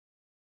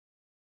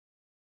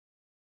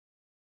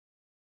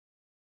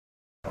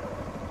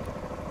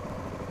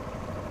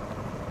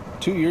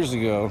2 years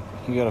ago,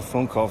 he got a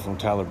phone call from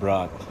Tyler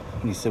Brock,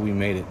 and he said, we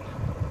made it.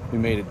 We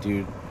made it,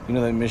 dude. You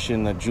know that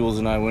mission that Jules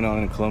and I went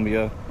on in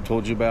Colombia, I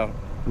told you about?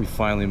 We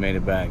finally made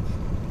it back.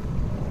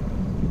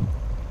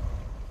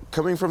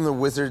 Coming from the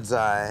Wizard's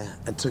Eye,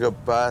 I took a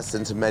bus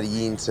into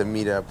Medellin to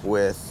meet up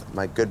with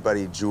my good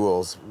buddy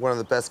Jules, one of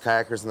the best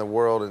kayakers in the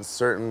world, and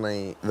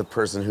certainly the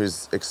person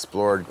who's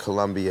explored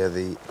Colombia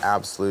the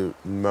absolute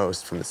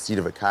most from the seat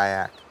of a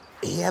kayak.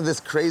 He had this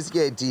crazy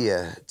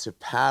idea to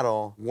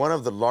paddle one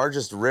of the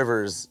largest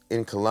rivers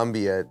in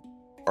Colombia.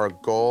 Our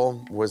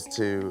goal was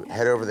to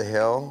head over the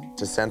hill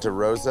to Santa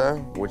Rosa,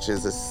 which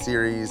is a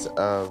series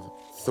of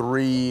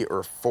 3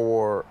 or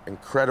 4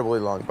 incredibly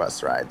long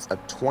bus rides, a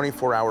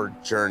 24-hour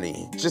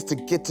journey, just to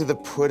get to the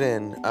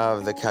put-in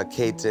of the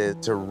Caqueta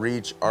to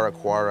reach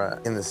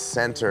Araraquara in the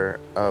center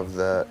of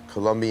the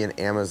Colombian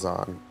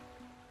Amazon.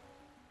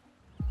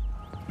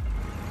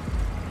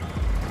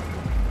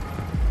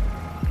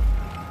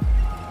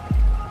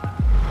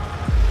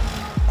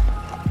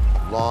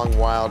 Long,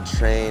 wild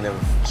train of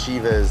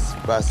chivas,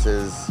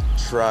 buses,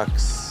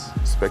 trucks,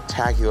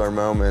 spectacular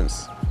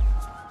moments.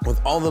 With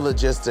all the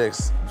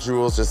logistics,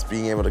 Jules just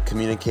being able to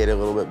communicate a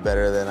little bit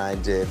better than I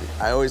did.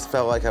 I always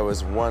felt like I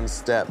was one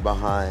step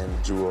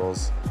behind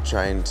Jules,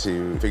 trying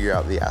to figure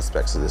out the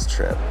aspects of this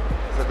trip.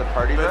 Is that the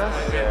party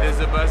bus? Yeah. There's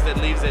a bus that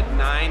leaves at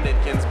 9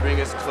 that can bring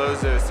us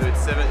closer, so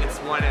it's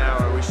 1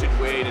 hour. We should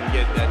wait and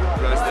get that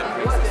bus that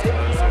brings us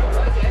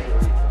closer.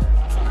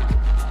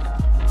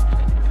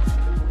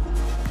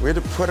 We had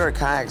to put our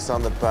kayaks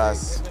on the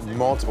bus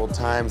multiple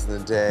times in the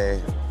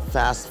day.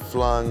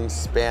 Fast-flung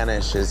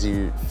Spanish as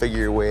you figure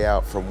your way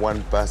out from one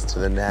bus to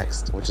the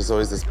next, which is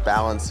always this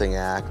balancing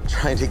act,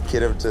 trying to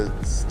get him to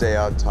stay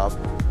on top.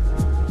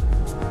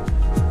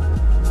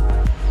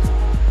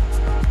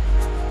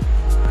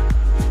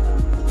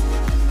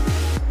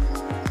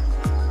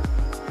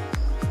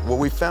 What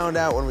we found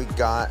out when we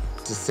got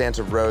to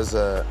Santa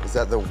Rosa is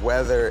that the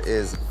weather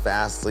is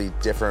vastly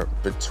different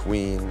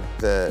between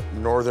the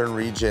northern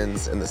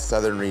regions and the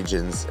southern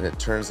regions, and it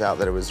turns out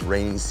that it was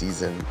rainy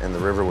season and the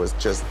river was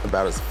just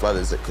about as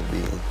flooded as it could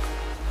be.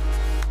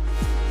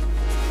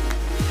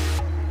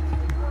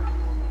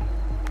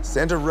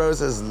 Santa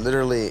Rosa is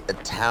literally a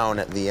town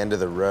at the end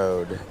of the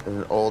road,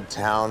 an old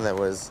town that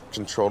was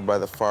controlled by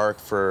the FARC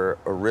for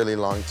a really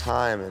long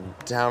time, and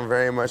the town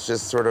very much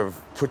just sort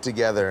of put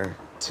together.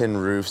 Tin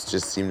roofs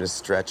just seem to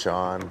stretch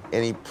on.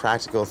 Any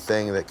practical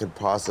thing that could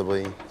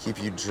possibly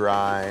keep you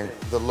dry.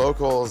 The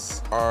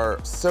locals are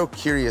so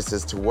curious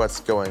as to what's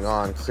going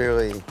on.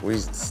 Clearly, we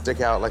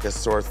stick out like a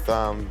sore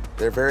thumb.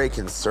 They're very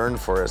concerned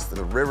for us.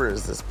 The river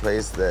is this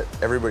place that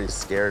everybody's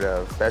scared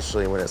of,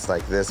 especially when it's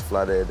like this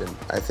flooded. And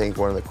I think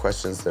one of the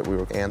questions that we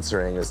were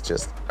answering is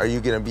just, are you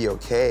gonna be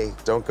okay?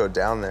 Don't go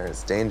down there,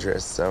 it's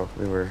dangerous. So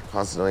we were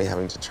constantly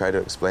having to try to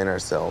explain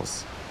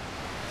ourselves.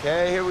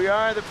 Okay, here we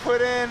are, the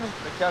put-in,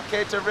 the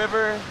Caqueta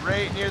River,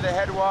 right near the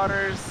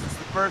headwaters. It's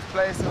the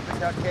birthplace of the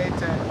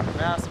Caqueta,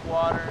 massive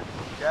water.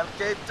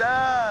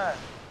 Caqueta!